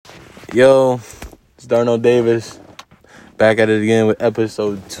Yo, it's Darnell Davis. Back at it again with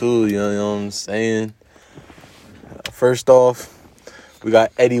episode 2, you know what I'm saying? First off, we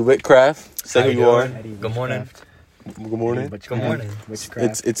got Eddie Whitcraft. Say who you are. Good morning. Good morning. Good morning. It's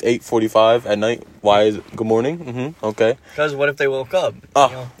 8:45 at night. Why is it good morning? Okay. Because what if they woke up?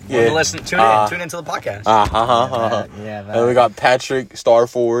 Yeah. Tune into the podcast. Yeah, And we got Patrick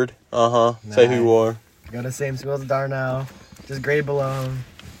Starford. Say who you are. Go to the same school as Darnell. Just grade below him.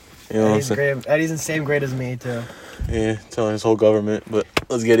 You know what I'm saying? Eddie's in the same grade as me, too. Yeah, telling his whole government, but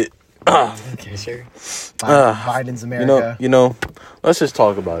let's get it. Okay, sir. Biden's America. You know, let's just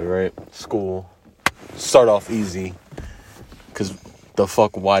talk about it, right? School. Start off easy. Because the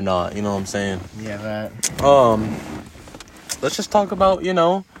fuck, why not? You know what I'm saying? Yeah, that. Let's just talk about,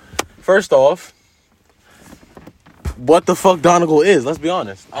 first off, what the fuck Donegal is. Let's be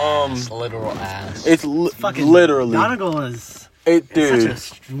honest. Literal ass. It's Fucking literally. Donegal is Dude.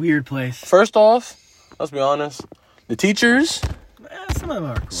 such a weird place. First off, let's be honest. The teachers, Some of them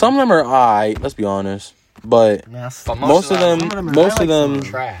are cool. some of them are alright. Let's be honest. But But most of them, are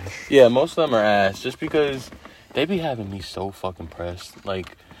trash. yeah, most of them are ass. Just because they be having me so fucking pressed.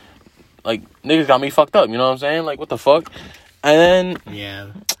 Like niggas got me fucked up. You know what I'm saying? Like, what the fuck? And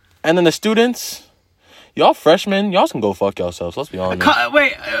then the students, y'all freshmen, y'all can go fuck yourselves. Let's be honest.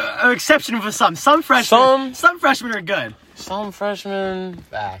 An exception for some. Some freshmen are good. Some freshmen,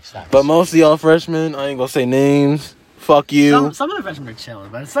 Facts. but most of y'all freshmen, I ain't gonna say names. Fuck you. Some of the freshmen are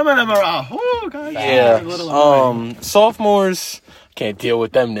chilling, but some of them are, God. Yeah. A little annoying. Sophomores can't deal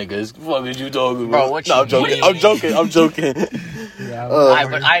with them niggas. What did you talking about? Bro, what No, you I'm joking. mean? I'm joking. Yeah,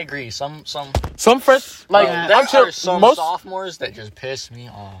 But I agree. Some Fresh, like, there I'm sure are some most, sophomores that just piss me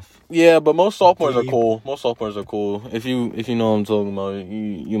off. yeah, but most sophomores are Deep. cool. Most sophomores are cool. If you know what I'm talking about,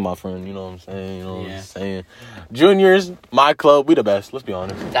 you my friend. You know what I'm saying. You know what I'm saying. Juniors, my club, we the best. Let's be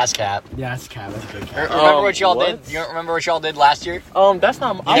honest. That's cap. Yeah, that's kind of a good guy. Remember what y'all what? did? You remember what y'all did last year? That's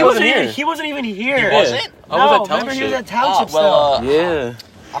not. I wasn't here. He wasn't even here. He wasn't? I was at remember he was Township. at Township well, Yeah.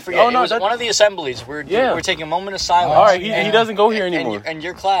 I forget. Oh, no, it was that- one of the assemblies. We're taking a moment of silence. All right, he doesn't go here anymore. And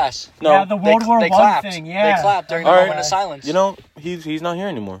your class. No, Yeah, the World War they I clapped. thing, yeah. They clapped during All the right. moment of silence. he's not here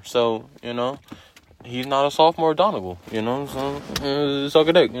anymore. So, he's not a sophomore at Donegal. So suck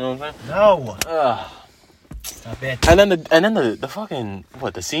a dick. You know what I'm saying? No. Stop it. And then the fucking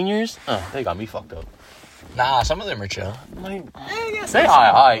the seniors? They got me fucked up. Nah, some of them are chill. Like, Yes, they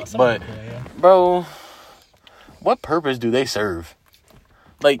alright, but bro, what purpose do they serve?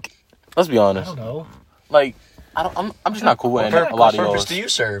 Like, let's be I honest. don't know. Like, I'm just not cool with What a lot of purpose y'all. do you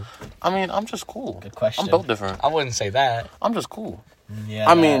serve? I mean, I'm just cool. Good question. I'm built different. I wouldn't say that. I'm just cool. Yeah.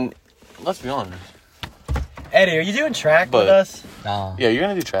 I mean, let's be honest. Eddie, are you doing track But- with us? No. Yeah, you're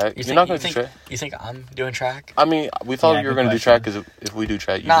gonna do track. You're not gonna do track. You think I'm doing track? I mean, we thought Yeah, you were good gonna do track because if we do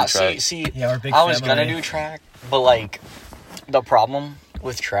track, you Nah, do track. see, Yeah, we're a big I was family. gonna do track, but like, the problem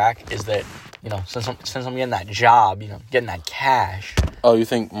with track is that since I'm getting that job, getting that cash, Oh, you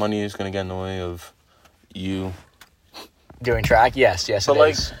think money is gonna get in the way of you? doing track, yes, But it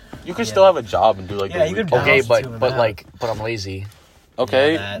like, is. you could still have a job and do like. Yeah, the you could weekend. Okay, balance the two but and a but I'm lazy,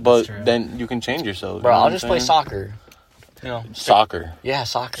 Okay, Yeah, that's but true. then you can change yourself. bro. you know I'll what just I'm play saying? soccer. Soccer. Yeah,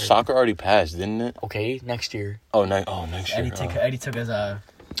 soccer. Soccer already passed, didn't it? Okay, next year. Oh, next year. Eddie took his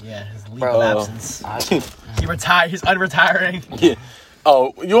leave Bro, of absence. I- He retired. He's unretiring. Yeah.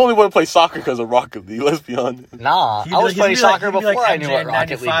 Oh, you only want to play soccer because of Rocket League. Let's be honest. Nah, He'd I be was like- playing he'd be like- soccer he'd be before like I knew what MJ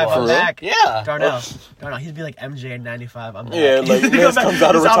Rocket League 95, was. I'm back. Yeah. Darnell, he'd be like MJ in 95. I'm back. Yeah, like He'd Miz come comes back,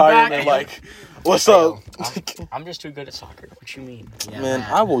 out of he's retirement, back. like, what's up? I'm just too good at soccer. What you mean? Yeah, Man,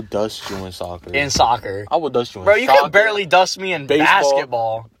 I will dust you in soccer. In soccer. I will dust you in Bro, you soccer. can barely dust me in baseball.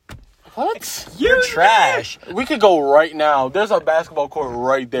 basketball. What? You're trash. We could go right now. There's a basketball court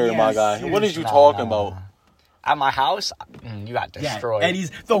right there, Yeah, my guy. What is you talking about? At my house, you got Yeah, destroyed.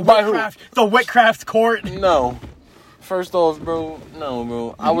 Eddie's the By who? Whitcraft court. No. First off, bro, no,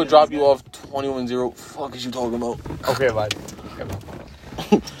 bro. I would drop you off 21-0. Fuck is you talking about? Okay, bud.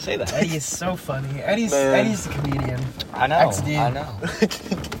 Say that. Eddie is so funny. Eddie's Man. the comedian. I know. XD. I know.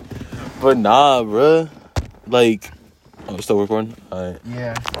 But nah, bro. Like, oh, it's still recording? Alright.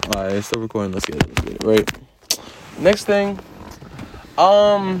 Yeah. Alright, it's still recording. Let's get it. Right. Next thing.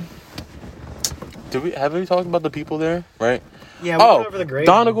 Have we talked about the people there? Right? Yeah. We went over the grades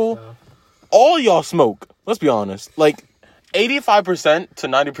and Donegal. stuff. All y'all smoke. Let's be honest. Like, 85% to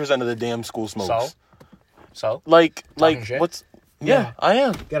 90% of the damn school smokes. So? Like, shit? what's... Yeah, I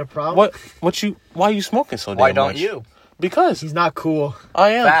am. Got a problem? Why are you smoking so damn Why much? don't you? Because He's not cool. I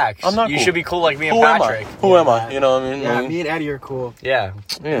am. Facts. I'm not You cool. should be cool like me and Who am Patrick. I? Who am I? You know what I mean? Yeah, Like, me and Eddie are cool. Yeah.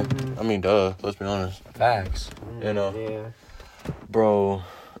 yeah. I mean, duh. Let's be honest. Facts. You know, Yeah. bro.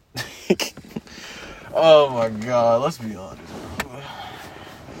 Oh my god, let's be honest.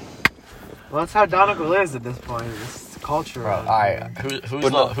 Well, that's how Donegal is at this point. It's culture. Bro, alright,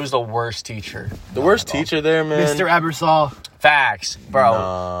 who's the worst teacher? The worst teacher there, man. Mr. Ebersol. Facts, bro.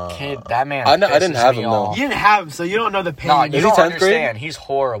 Nah. Kid, that man. I didn't have him, though. You didn't have him, so you don't know the pain. No, you he don't 10th understand. grade? He's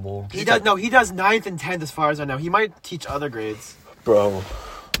horrible. He does 9th and 10th as far as I know. He might teach other grades. Bro,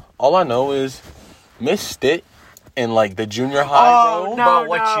 all I know is Miss Stitt in like the junior high, Oh, bro. no. Bro,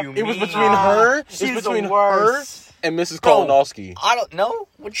 what you mean? It was between her. She's It's between the her worst. and Mrs. Bro, Kolonowski. I don't know.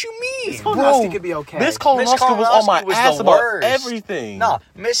 What you mean? Kolonowski could be okay. Miss Kolonowski was on my was ass the about worst. everything. Nah,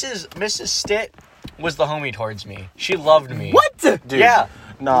 Mrs. Stitt was the homie towards me. She loved me. What? Dude, Yeah.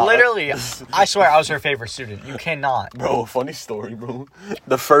 nah. Literally, I swear I was her favorite student. You cannot. Bro, funny story, bro.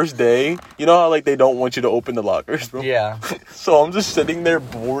 The first day, you know how like they don't want you to open the lockers, bro? Yeah. So I'm just sitting there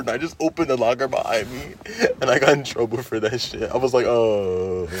bored. I just opened the locker behind me, and I got in trouble for that shit. I was like,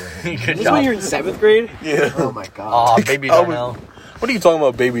 Good This is when job. you're in 7th grade? yeah. Oh my god. Aw, baby I was- Darnell. What are you talking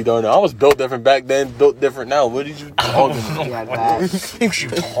about, baby Darnell? I was built different back then, built different now. What did you talking about? Yeah, What that. the f- you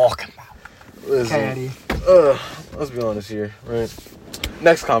talking about? Listen, Okay, Eddie. let's be honest here, right?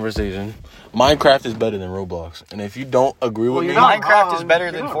 Next conversation. Minecraft is better than Roblox, and if you don't agree with me, you're not Minecraft is wrong. better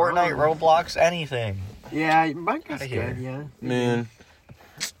You're than not Fortnite, wrong. Roblox, anything. Yeah, Minecraft's Outta here. good, yeah. man,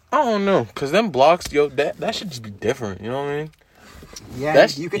 I don't know, cause them blocks, yo, that should just be different. You know what I mean? Yeah,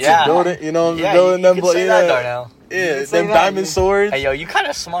 That's you could yeah. just build it. You know, Yeah, building you them. can say that, Yeah, Darnell. yeah, can say them that, diamond yeah. swords. Hey, yo, you kind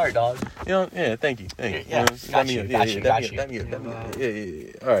of smart, dog. You know, yeah, thank you. Yeah, You know, got let me you, up. got Yeah, you, let got me you. up, let me up, let me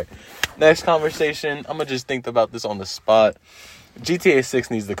up. Yeah. All right. Next conversation. I'm gonna just think about this on the spot. GTA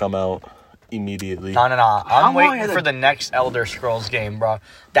 6 needs to come out immediately. No. I'm long waiting has for it- the next Elder Scrolls game, bro.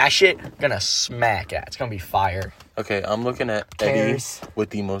 That shit gonna smack at. It's gonna be fire. Okay, I'm looking at Eddie Cares. with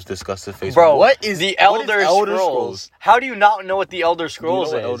the most disgusted face. Bro, what is the what is Elder Scrolls? How do you not know what the Elder Do you know Scrolls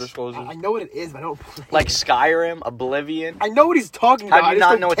what is? Elder Scrolls I is? know what it is, but I don't play Like it. Skyrim, Oblivion. I know what he's talking How about. do you I just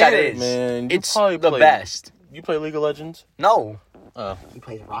not don't know what care. that is? Man, you It's probably the play- best. You play League of Legends? No. Oh, He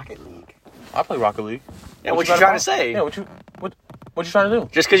plays Rocket League. I play Rocket League. Yeah, what you trying to say? Yeah, what you trying to do?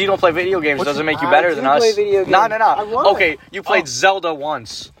 Just because you don't play video games What doesn't you- make you I better do than us. play video No. games. I won. Okay, you played Zelda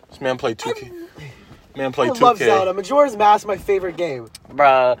once. This man played 2K. Man I played 2K. love Zelda. Majora's Mask is my favorite game.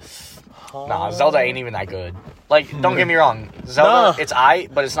 Bruh. Nah, Zelda ain't even that good. Like, don't get me wrong. Zelda, Nah. it's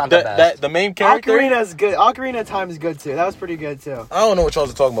aight, but it's not the best. The main character. Ocarina's good. Ocarina of Time is good too. That was pretty good too. I don't know what y'all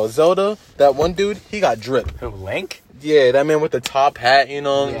are talking about. Zelda, that one dude, he got drip. Who, Link? Yeah, that man with the top hat, you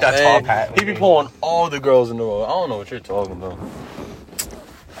know. what I'm That saying? top hat. He be pulling all the girls in the world. I don't know what you're talking about.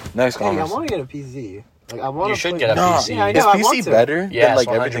 Next Hey, I conversation. want to get a PC. Like I want You to. should get a Nah, PC. Yeah, I is know. I want PC to. better Yes, than like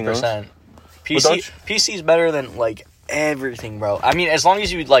everything 100%. else? PC's better than like everything, bro. I mean, as long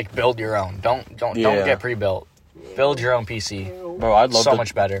as you like build your own. Don't Yeah. get pre-built. Build your own PC. Bro, I'd love So to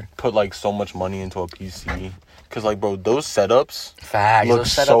much better. put like so much money into a PC. Cause like, bro, those setups Facts. look Those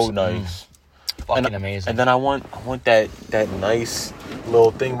setups, so nice. fucking amazing. And then I want that nice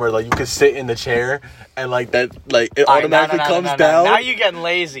little thing where like you can sit in the chair and like that like it Alright, automatically comes down. Now you getting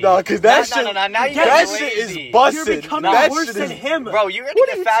lazy. No, cause that shit, Now you that getting shit lazy. is busted. You're becoming That worse shit than is- him. Bro, you're gonna What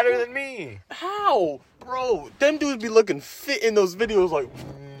are get you fatter talking- than me. How, bro? Them dudes be looking fit in those videos, like.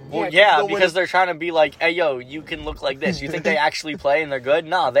 Well, Yeah, yeah, because they're trying to be like, hey, yo, you can look like this. You think they actually play and they're good?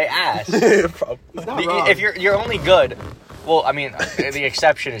 Nah, they ass. Probably. He's not wrong. If you're only good, well, I mean, the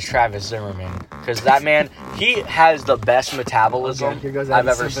exception is Travis Zimmerman, because that man, he has the best metabolism Okay, here goes I've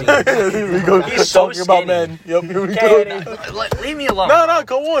Eddie's ever seen. sympathy. Here we go. He's so talking about skinny. men. Yep, here we Okay, go. leave me alone. No,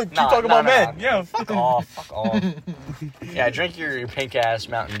 go on. Keep Nah, talking nah, about nah. men. Yeah. Fuck off. Yeah, drink your pink ass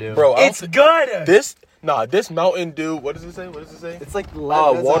Mountain Dew. Bro, I don't It's good. this Mountain Dew, what does it say? It's like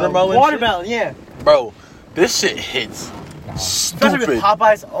watermelon Watermelon, yeah. Bro, this shit hits Especially with stupid.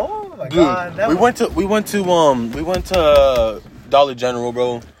 Popeyes. Oh my Dude, god. that we was- went to Dollar General,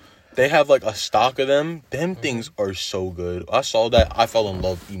 bro. They have like a stock of them. Them things are so good. I saw that, I fell in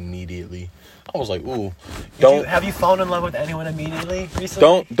love immediately. I was like, ooh. Have you fallen in love with anyone immediately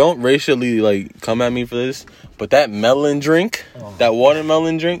recently? Don't racially like come at me for this, but that melon drink, that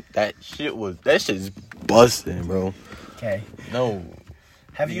watermelon drink, that shit is busting, bro. Okay. No,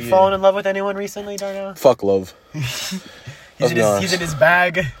 Have you Yeah. fallen in love with anyone recently, Darnell? fuck love. He's Let's in, be his, honest. he's in his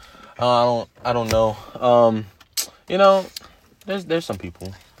bag. I don't know. You know, there's some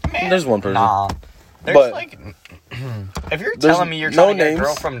people. There's one person. Nah. There's But- like, if you're There's telling me you're no trying to get a names,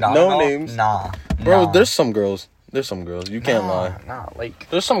 girl from no Donegal, names. nah. Bro, nah. there's some girls. You can't lie. Nah, like,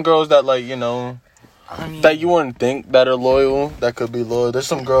 There's some girls that like, you know, I mean, that you wouldn't think that are loyal, that could be loyal. There's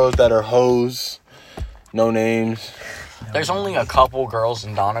some girls that are hoes. No names. there's only a couple girls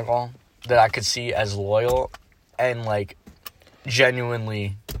in Donegal that I could see as loyal and like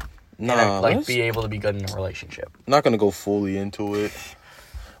genuinely be able to be good in a relationship. I'm not gonna go fully into it,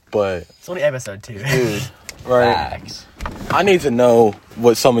 but It's only episode 2. dude, right? Facts. I need to know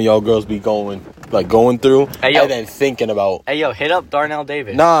what some of y'all girls be going through, Hey, yo. and then thinking about. Hey, yo, hit up Darnell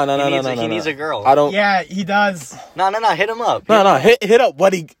Davis. No. He needs a girl. I don't. Yeah, he does. No, hit him up. No. Hit up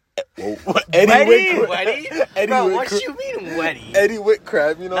Eddie Weddy? Eddie Bro, Whitcrab. what you mean, Weddy? Eddie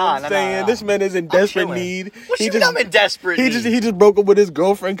Whitcrab, you know what I'm saying? Nah. This man is in desperate chilling. need. What you mean I'm in desperate need? He just broke up with his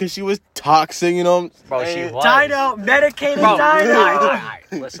girlfriend because she was toxic, you know. Bro, she was. Dino, medicated Bro, Dino. alright.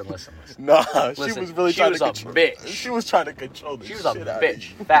 Listen. Nah, she Listen, was really she trying was to a control. bitch. She was trying to control the She was a shit out of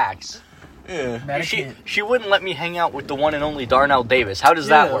bitch. you. Facts. Yeah. She wouldn't let me hang out with the one and only Darnell Davis. How does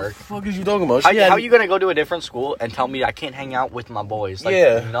that work? What the fuck is you talking about? How are you gonna go to a different school and tell me I can't hang out with my boys? Like,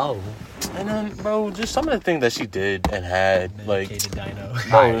 Yeah. No. And then, bro, just some of the things that she did and had, like, Medicated Dino.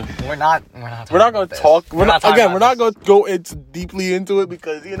 bro, Alright, we're not gonna talk. We're not gonna gonna go deeply into it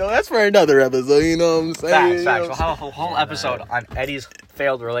because that's for another episode. You know what I'm saying? Facts. You We'll know? have a whole episode on Eddie's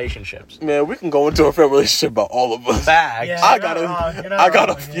failed relationships. Man, we can go into a fair relationship about all of us. Facts. Yeah. I You're not wrong, you're not I got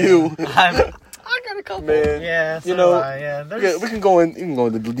a wrong, few. I got a couple. Man, Yeah, so you know, yeah, there's yeah, we can go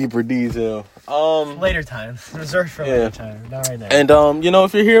into deeper detail. later time. Reserved for Yeah. later time. Not right now. And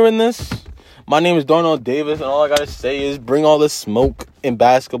if you're hearing this, my name is Darnell Davis, and all I gotta say is bring all the smoke in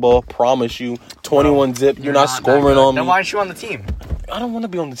basketball. Promise you, 21 zip. You're not scoring on Then me. why aren't you on the team? I don't want to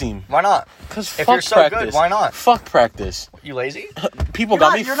be on the team. Why not? Cause If fuck you're so practice. good, why not? Fuck practice. You lazy? People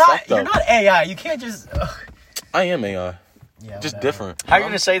got me fucked You're up. not AI. You can't just. I am AI, Yeah, just whatever. different. How are you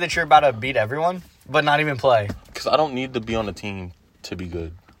gonna say that you're about to beat everyone, but not even play? Because I don't need to be on the team to be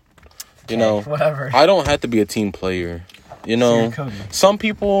good. You know, Whatever. I don't have to be a team player. You know, you're Kobe. some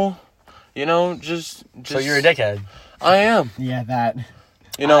people, just. So you're a dickhead. I am. Yeah, that.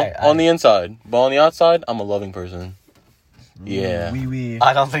 On the inside, but on the outside, I'm a loving person. Yeah. Wee.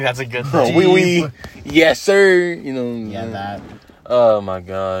 I don't think that's a good thing. Wee. Yes, sir. Yeah, that. Oh my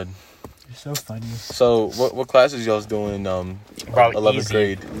god. You're so funny. So, what classes y'all's doing? Bro, 11th easy.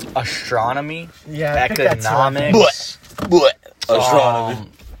 grade. Astronomy, Yeah, I picked that too, I think. economics. Astronomy.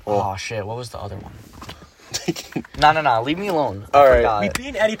 Oh shit! What was the other one? No. Leave me alone. All right. Forgot. Me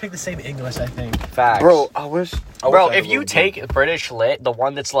and Eddie picked the same English, I think. Facts. Bro, I wish. Bro, I had if a you little take British Lit, the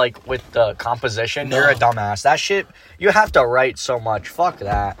one that's like with the composition, you're a dumbass. That shit, you have to write so much. Fuck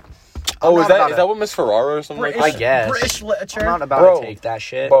that. Oh, I'm is not about that what Miss Ferrara or something like I that? guess. British literature. I'm not about Bro. to take that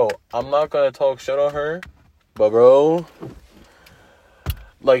shit. Bro, I'm not gonna talk shit on her, but bro,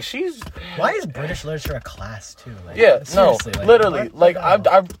 like she's Why is British literature a class too? Like, seriously, literally,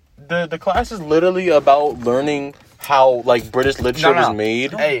 what? the class is literally about learning how like British literature was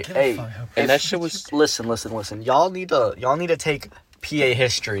made, Hey, Give a fuck. and that shit was Listen. Y'all need to take PA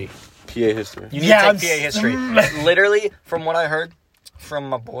history. PA history. You need Yeah, to take PA history. Literally, from what I heard from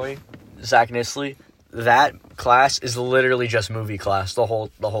my boy Zach Nisley, that class is literally just movie class the whole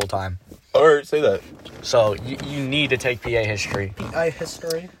time. All right, say that. So you need to take PA history.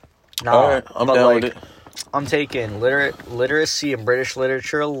 History. No, All right, I'm but, down like, with it. I'm taking literacy and British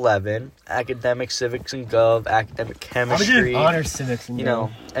literature 11, academic civics and gov, academic I'm chemistry. doing honors civics. And You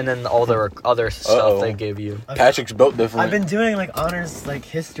know, and then all the other stuff Uh-oh. they give you. Patrick's built different. I've been doing like honors, like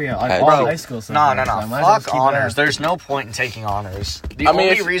history, like Bro, all high school. So No. I might as well Fuck keep it honors. up. There's no point in taking honors. The I mean,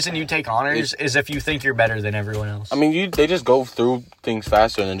 only if- reason you take honors is if you think you're better than everyone else. I mean, they just go through things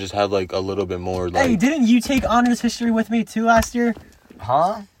faster and then just have like a little bit more like. Hey, didn't you take honors history with me too last year?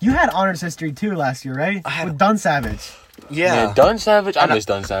 huh? You had honors history too last year, right? With Dun Savage. Yeah. Man, Dun Savage. I miss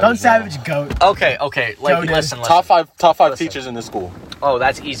Dun Savage. Dun now. Savage goat. Okay. Like, Joe did. listen. Top five Listen. teachers in the school. Oh,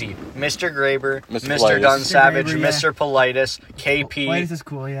 that's easy. Mr. Graber, Mr. Mr. Politis. Dun Mr. Savage, Graber, yeah. Mr. Politis, KP. Wait, this is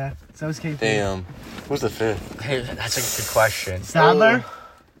cool, yeah. So is KP. Damn. Who's the fifth? Hey, that's a good question. Sadler?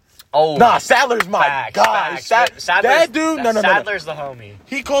 Oh, Nah, Sadler's my facts, guy. facts. Sadler's, That dude. No. Sadler's the homie.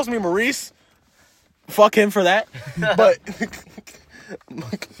 He calls me Maurice. Fuck him for that. But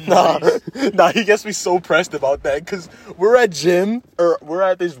nah, he gets me so pressed about that because we're at gym or we're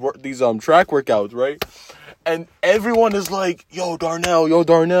at these track workouts, right? And everyone is like, yo, Darnell,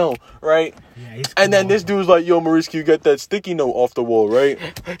 right? Yeah, he's And then cool. this dude's like, yo, Maurice, can you get that sticky note off the wall, right?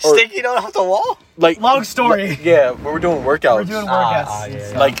 Or, Sticky note off the wall? like, Long story. yeah, but we're doing workouts. We're doing workouts. yeah.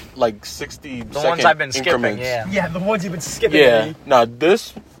 and stuff. like 60 The ones I've been skipping, yeah. Yeah, the ones you've been skipping. Yeah. Eddie. Nah,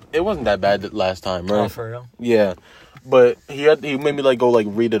 it wasn't that bad last time, right? Oh, for real? Yeah, but he made me like go like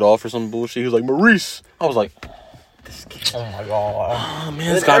read it off or some bullshit. He was like Maurice. I was like, Oh my god. oh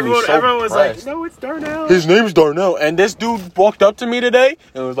man, this got me so everyone was pressed. like, no, it's Darnell. His name's Darnell, and this dude walked up to me today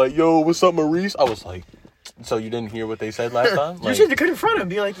and was like, yo, what's up, Maurice? I was like, so you didn't hear what they said last time? You Like, should have confront him and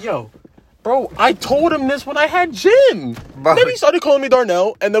be like, yo, Bro, I told him this when I had gym. Bro. Then he started calling me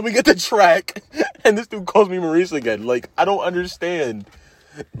Darnell, and then we get to track, and this dude calls me Maurice again. Like, I don't understand.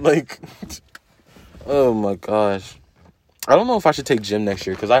 Like, oh my gosh. I don't know if I should take gym next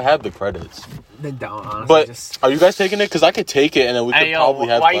year, because I have the credits. Then don't, honestly. But, are you guys taking it? Because I could take it, and then we could probably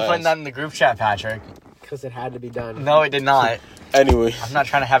have why class. are you putting that in the group chat, Patrick? Because it had to be done. No, it did not. Anyway. I'm not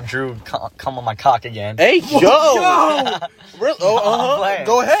trying to have Drew come on my cock again. Hey, yo! Really? Oh, playing.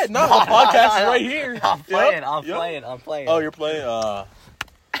 Go ahead. No, the podcast is right here. I'm playing. Yep. I'm playing. Oh, you're playing?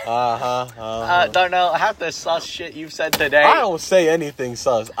 Darnell, half the sus shit you've said today. I don't say anything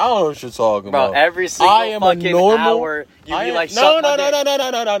sus. I don't know what you're talking about. Bro, every single fucking hour, you be like,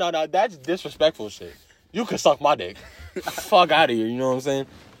 no. That's disrespectful shit. You can suck my dick. Fuck out of here, you know what I'm saying?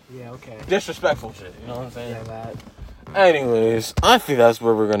 Yeah, okay. Disrespectful shit, you know what I'm saying? Yeah, that. Anyways, I think that's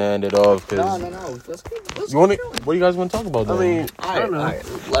where we're gonna end it off. Cause No. Let's what do you guys want to talk about? Then? I mean, I don't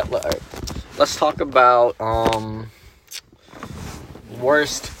know. Let's talk about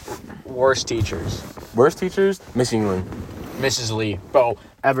worst teachers. Worst teachers? Miss England. Mrs. Lee, bro.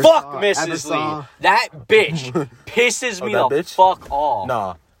 Ever Fuck saw- Mrs. ever Lee. saw- That bitch pisses me that the bitch? fuck off.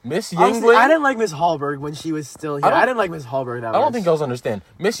 Nah, Miss Honestly, Yingling. I didn't like Miss Hallberg when she was still here. I didn't like Miss Hallberg that much. I don't think y'all understand.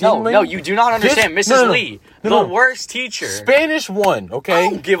 Miss No, Yingling. no, you do not understand. Mrs. Lee, No. the worst teacher. Spanish 1, okay? I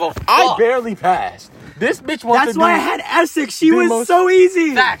don't give a fuck. I barely passed. This bitch wants That's to why I do... had Essex. She the was most- so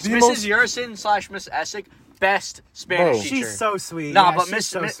easy. Facts. The Mrs. most- Yerson / Miss Essick, best Spanish Bro. teacher. She's so sweet. Nah, Yeah, but she's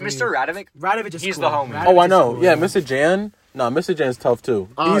so sweet. Mr. Radovic, Radovic is he's cool. the homie. Radovic Oh, I is know. cool. Yeah, Mr. Jan. Nah, Mr. Jan's tough, too.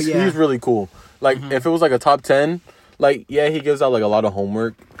 Oh, yeah. He's really cool. Like, if it was, like, a top 10, like, yeah, he gives out, like, a lot of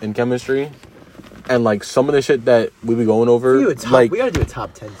homework in chemistry. And, like, some of the shit that we be going over, We like, gotta do a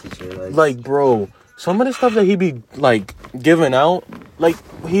top 10 teacher. like, bro, some of the stuff that he be, like, giving out, like,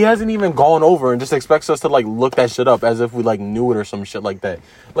 he hasn't even gone over and just expects us to, like, look that shit up as if we, like, knew it or some shit like that.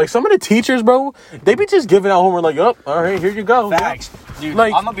 Like, some of the teachers, bro, they be just giving out homework, like, oh, all right, here you go. Facts. Dude,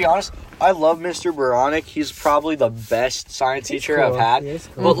 Like- I'm gonna be honest. I love Mr. Baronic. He's probably the best science teacher cool. I've had. Yeah, he's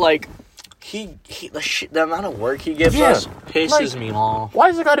cool. But, like, the amount of work he gives Yeah. us pisses Like, me off. Why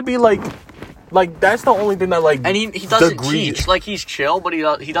does it gotta be, like, that's the only thing that, like, And he doesn't degree- teach. Like, he's chill, but he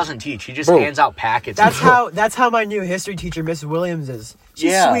doesn't teach. He just Bro. hands out packets. That's how my new history teacher, Miss Williams, is.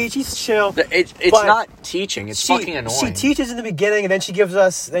 She's sweet. She's chill. It's But not teaching. It's fucking annoying. She teaches in the beginning, and then she gives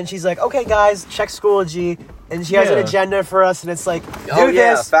us. Then she's like, "Okay, guys, check Schoology," and she has an Yeah. agenda for us, and it's like, Oh, "Do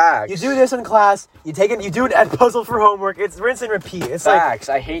yeah, this. facts. You do this in class. You do an ed puzzle for homework. It's rinse and repeat. It's Facts.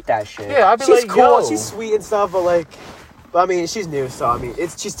 I hate that shit. Yeah, I'd be she's like, cool. yo. She's sweet and stuff, but like, I mean, she's new, so I mean,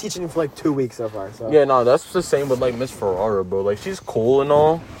 she's teaching for like 2 weeks so far. So Yeah, no, that's the same with, like, Miss Ferrara, bro. Like, she's cool and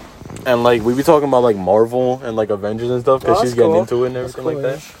all. And, like, we be talking about, like, Marvel and, like, Avengers and stuff, because Oh, she's that's getting cool. into it and That's everything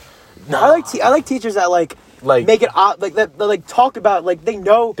cool, like that. I like teachers that like make it like that like talk about like they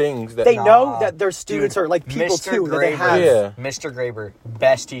know things that... they know that their students Dude, are like people Mr. too that they Graber. have. Yeah. Mr. Graber,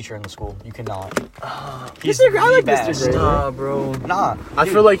 best teacher in the school. You cannot. He's Mr. I like the Mr. best. Graber. Nah, bro. Nah. I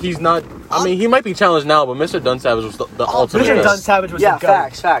feel like he's not... I mean, he might be challenged now, but Mr. Dunsavage was the ultimate Mr. best. Dunsavage was Yeah, the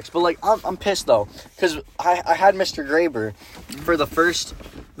goat. facts. But like, I'm pissed though, because I had Mr. Graber for the first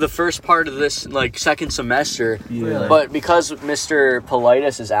part of this like second semester. Yeah. But because Mr.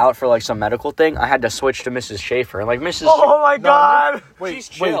 Politis is out for like some medical thing, I had to switch to Mrs. Schaefer. And like Mrs. Oh my god! She's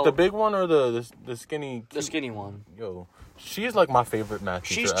chill. the big one or the skinny... The skinny one. Yo, she's, like, my favorite math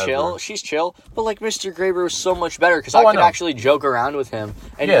teacher She's ever. chill. She's chill. But like Mr. Graber was so much better because Oh, I I could know. actually joke around with him,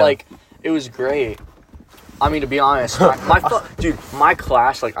 and Yeah. like it was great. I mean, to be honest, dude, my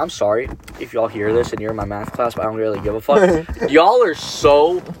class, like, I'm sorry if y'all hear this and you're in my math class, but I don't really give a fuck. Y'all are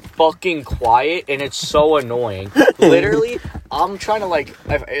so fucking quiet, and it's so annoying. Literally, I'm trying to, like,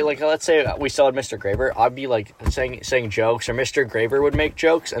 let's say we still had Mr. Graber, I'd be, like, saying jokes, or Mr. Graber would make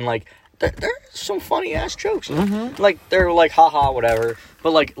jokes, and, like, there's some funny-ass jokes. Mm-hmm. Like, they're, like, haha, whatever.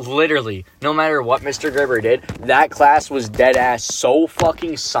 But, like, literally, no matter what Mr. Graber did, that class was dead-ass so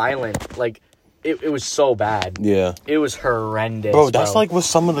fucking silent. Like, it was so bad. Yeah. It was horrendous. Bro, that's like with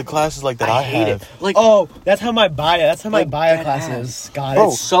some of the classes like that I hate have. it. Like, Oh, that's how my bio. That's how my Like, bio badass. class is. God, Bro,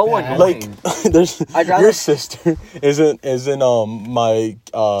 it's so bad. annoying. Like, there's I'd rather- your sister is in my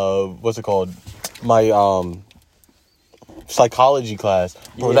what's it called? My psychology class.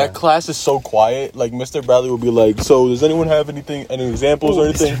 Bro, Yeah. that class is so quiet. Like, Mr. Bradley will be like, so does anyone have any examples or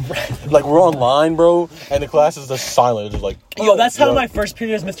anything? Like, we're online, bro, and the class is just silent. It's just like, Yo, that's how yo. my first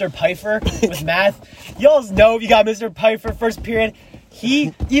period was Mr. Pfeiffer with math. Y'all know if you got Mr. Pfeiffer first period.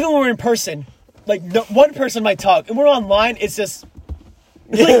 He, even when we're in person, like, no, one person might talk, and we're online, it's just...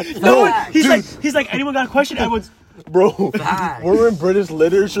 Like, no one, he's like, anyone got a question? Everyone's... Bro, Facts. we're in British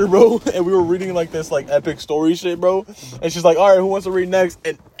literature, bro, and we were reading like this like epic story shit, bro. And she's like, "All right, who wants to read next?"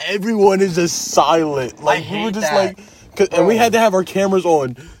 And everyone is just silent. Like we were just that. like, and we had to have our cameras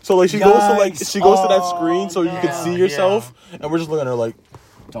on. So like she goes to that screen so you can see yourself, and we're just looking at her like,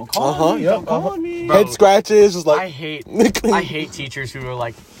 Don't call me. Don't call me. head scratches, just like I hate teachers who are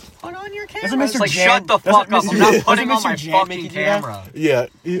like, put on your camera. Doesn't It's Mr. like, Jan- shut the fuck up. doesn't I'm not Mr. putting on my Jan make fucking you do that? camera. yeah.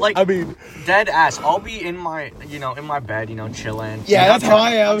 Like, I mean, dead ass. I'll be in my, in my bed, chilling. Yeah, that's how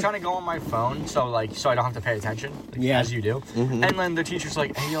I am. I'm trying to go on my phone, so I don't have to pay attention, as you do. Mm-hmm. And then the teacher's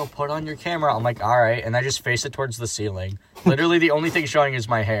like, "Hey, yo, put on your camera." I'm like, "All right," and I just face it towards the ceiling. Literally, the only thing showing is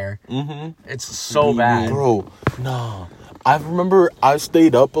my hair. Mm-hmm. It's so bad, bro. Nah, I remember I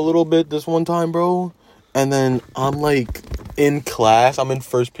stayed up a little bit this one time, bro, and then I'm like in class. I'm in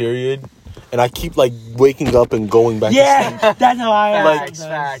first period. And I keep like waking up and going back to sleep. Yeah, that's how I am. Like,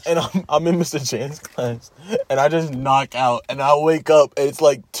 facts. And I'm in Mr. Jan's class, and I just knock out, and I wake up, and it's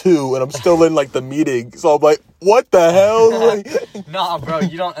like 2, and I'm still in like the meeting. So I'm like, what the hell? Like, Nah, bro,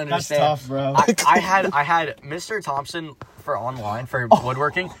 you don't understand. That's tough, bro. I had Mr. Thompson for online for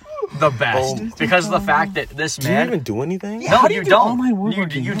woodworking, the best, because of the fact that this do you man. even do anything? No, How do you you do don't. online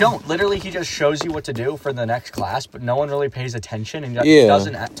woodworking? You don't. Literally, he just shows you what to do for the next class, but no one really pays attention, and Yeah. he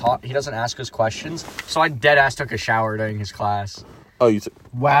doesn't talk. He doesn't ask us questions. So I dead ass took a shower during his class. Oh, you.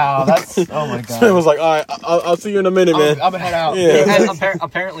 Wow, that's oh my It god. was like, all right, I'll see you in a minute, man. I'm gonna head out. Yeah. And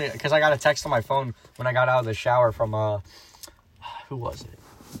apparently, because I got a text on my phone when I got out of the shower from who was it?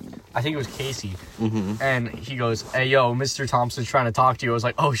 I think it was Casey. Mm-hmm. And he goes, "Hey, yo, Mr. Thompson's trying to talk to you." I was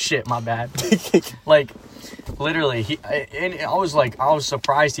like, "Oh shit, my bad." Like, literally, I was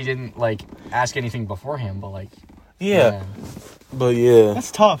surprised he didn't like ask anything beforehand, but like, Yeah, but yeah.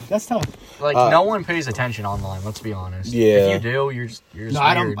 That's tough. That's tough. like no one pays attention online. Let's be honest. Yeah. If you do, you're just No,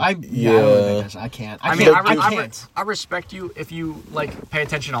 I don't. weird. I don't think I can't. I mean, I can't. I respect you if you like pay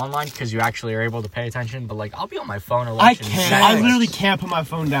attention online because you actually are able to pay attention. But like, I'll be on my phone or I watching. can't. Netflix. I literally can't put my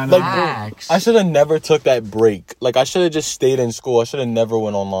phone down. Like, Facts. I should have never took that break. Like, I should have just stayed in school. I should have never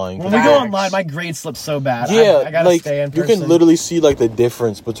went online. when we go online, my grades slip so bad. Yeah, I gotta like stay in you person. can literally see like the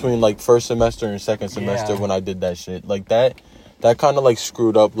difference between like first semester and second semester Yeah. when I did that shit. Like that kind of like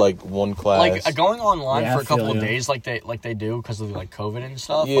screwed up like one class. Like going online Yeah, for I a couple feel of you. days, like they do because of like COVID and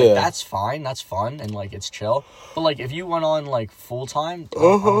stuff. Yeah. Like, that's fine, that's fun, and like it's chill. But like if you went on like full time, I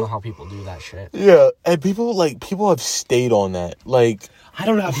don't know how people do that shit. Yeah, and people have stayed on that. Like, I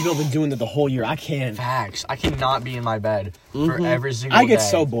don't know how people have been doing that the whole year. I can't. Facts. I cannot be in my bed for every single I get day.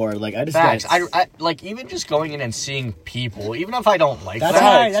 so bored. Like I just. Facts. Get, I like even just going in and seeing people, even if I don't like that's that.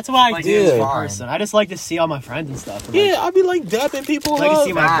 why. That's why I Like, do it's in fine. person. I just like to see all my friends and stuff. And, yeah, I'd be like dapping people like to up.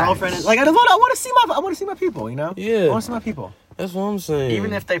 see my Facts. girlfriend. And, like I want to see my. I want to see my people. You know. Yeah. I want to see my people. That's what I'm saying.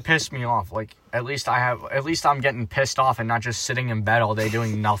 Even if they piss me off, like at least I'm getting pissed off and not just sitting in bed all day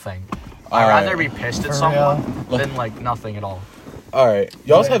doing nothing. I'd Alright. rather be pissed at For someone than like nothing at all. all right,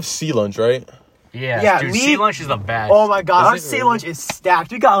 y'all have sea lunch, right? Yeah, Yeah, dude, me- sea lunch is the best. Oh my god, Is our it sea really? lunch is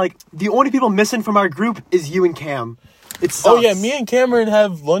stacked. We got like the only people missing from our group is you and Cam. It sucks. Oh yeah, me and Cameron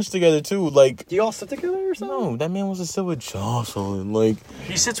have lunch together too. Like, Do you all sit together or something? no, that man was to sit with Jocelyn. Like,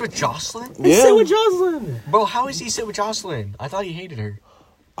 He sits with Jocelyn? yeah. Sit with Jocelyn. Bro, how is he sit with Jocelyn? I thought he hated her.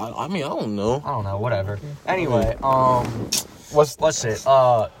 I mean, I don't know. I don't know, whatever. Anyway, What's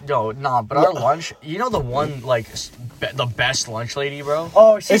but our lunch, you know the one, like, the best lunch lady, bro?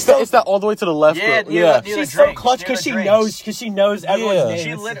 Oh, It's that all the way to the left. Yeah, bro. near Yeah. the- near she's so drinks, clutch near because the she knows everyone's Yeah. name. She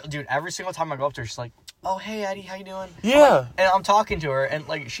It's- literally, dude, every single time I go up to her, she's like, "Oh, hey, Eddie, how you doing?" Yeah. And I'm talking to her, and,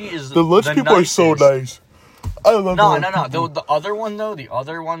 like, she is The lunch people are so nicest. nice. I love No. them. The other one, though, the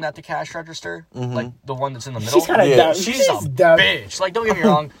other one at the cash register, like, the one that's in the middle. She's kind of Yeah. dumb. She's a dumb. bitch. Like, don't get me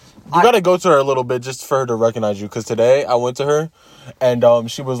wrong. You gotta go to her a little bit just for her to recognize you. Because today I went to her, and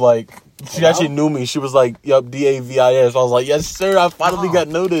she was like, she actually knew me. She was like, "Yup, DAVIS." So I was like, "Yes, sir. I finally got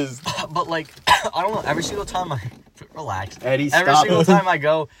noticed." But, like, I don't know. Every single time relax. Eddie, Every stop. single time I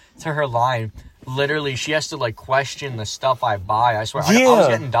go to her line, literally, she has to, like, question the stuff I buy. I swear. I was Yeah.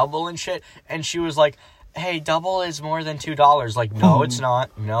 getting double and shit, and she was like, "Hey, double is more than $2." Like, no, it's not.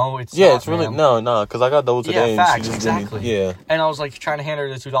 No, it's Yeah, not, it's really ma'am. no, because I got double today. Yeah, and facts, she just didn't- exactly. Yeah. And I was like trying to hand her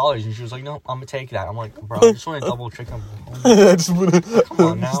the $2, and she was like, "No, I'm gonna take that." I'm like, "Bro, I just want a double chicken bowl." I just wanna, Come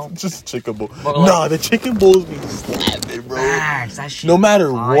on now. just chicken bowl. But, like- Nah, the chicken bowls be slapping, bro. Facts, that shit No matter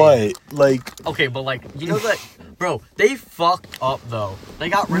fire. what, like, Okay, but like, you know that, bro, they fucked up though. They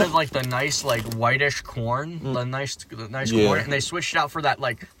got rid of like the nice like whitish corn, the nice Yeah. corn, and they switched it out for that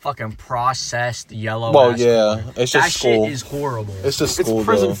like fucking processed yellow. well, ass yeah, corn. it's That just school. shit is horrible. It's just It's school,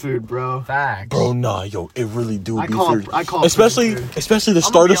 prison though. food, bro. Facts. Bro, nah, yo, it really do I be call for, it- I call it especially prison food. especially the I'm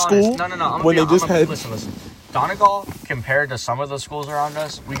start gonna of be honest. school. No. I'm when gonna they be, just had. listen. Donegal, compared to some of the schools around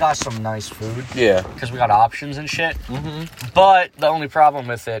us, we got some nice food. Yeah. Because we got options and shit. Mm-hmm. But the only problem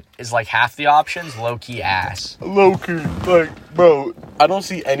with it is, like, half the options, low-key ass. Low-key. Like, bro, I don't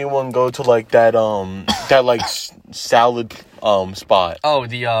see anyone go to, like, that salad, spot. Oh,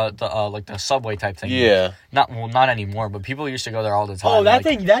 the Subway type thing. Yeah. Not anymore, but people used to go there all the time. Oh, that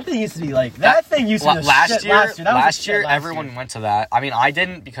like, thing used to be like, that thing used to be last year. Last year, last everyone year. went to that. I mean, I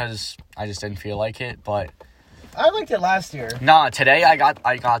didn't because I just didn't feel like it, but... I liked it last year. Nah, today I got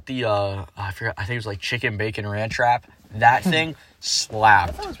the I forgot, I think it was like chicken bacon ranch wrap. That thing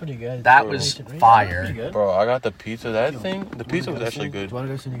slapped. That was pretty good. That was fire. Pretty good. Bro, I got the pizza. The pizza was actually good. Do you want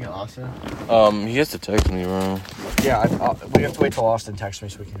to go soon to get Austin? He has to text me, bro. Yeah, we have to wait till Austin texts me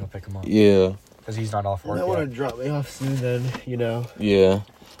so we can go pick him up. Yeah. Because he's not off work I want to yet. drop me off soon then, you know. Yeah.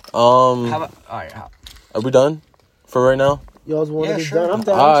 How about, alright, Are we done for right now? Y'all's want to be sure. done? I'm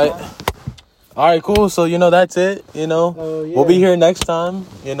down. All right, cool. So, that's it, Yeah. We'll be here next time,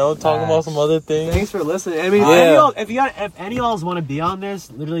 talking about some other things. Thanks for listening. I mean, Yeah. if any of y'all want to be on this,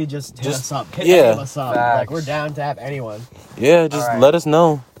 literally just hit us up. Hit yeah. any of us up. Facts. Like, we're down to have anyone. Yeah, just All right. let us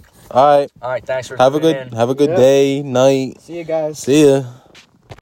know. All right. Alright, thanks for Have a tuning in. good day, night. See you guys. See ya.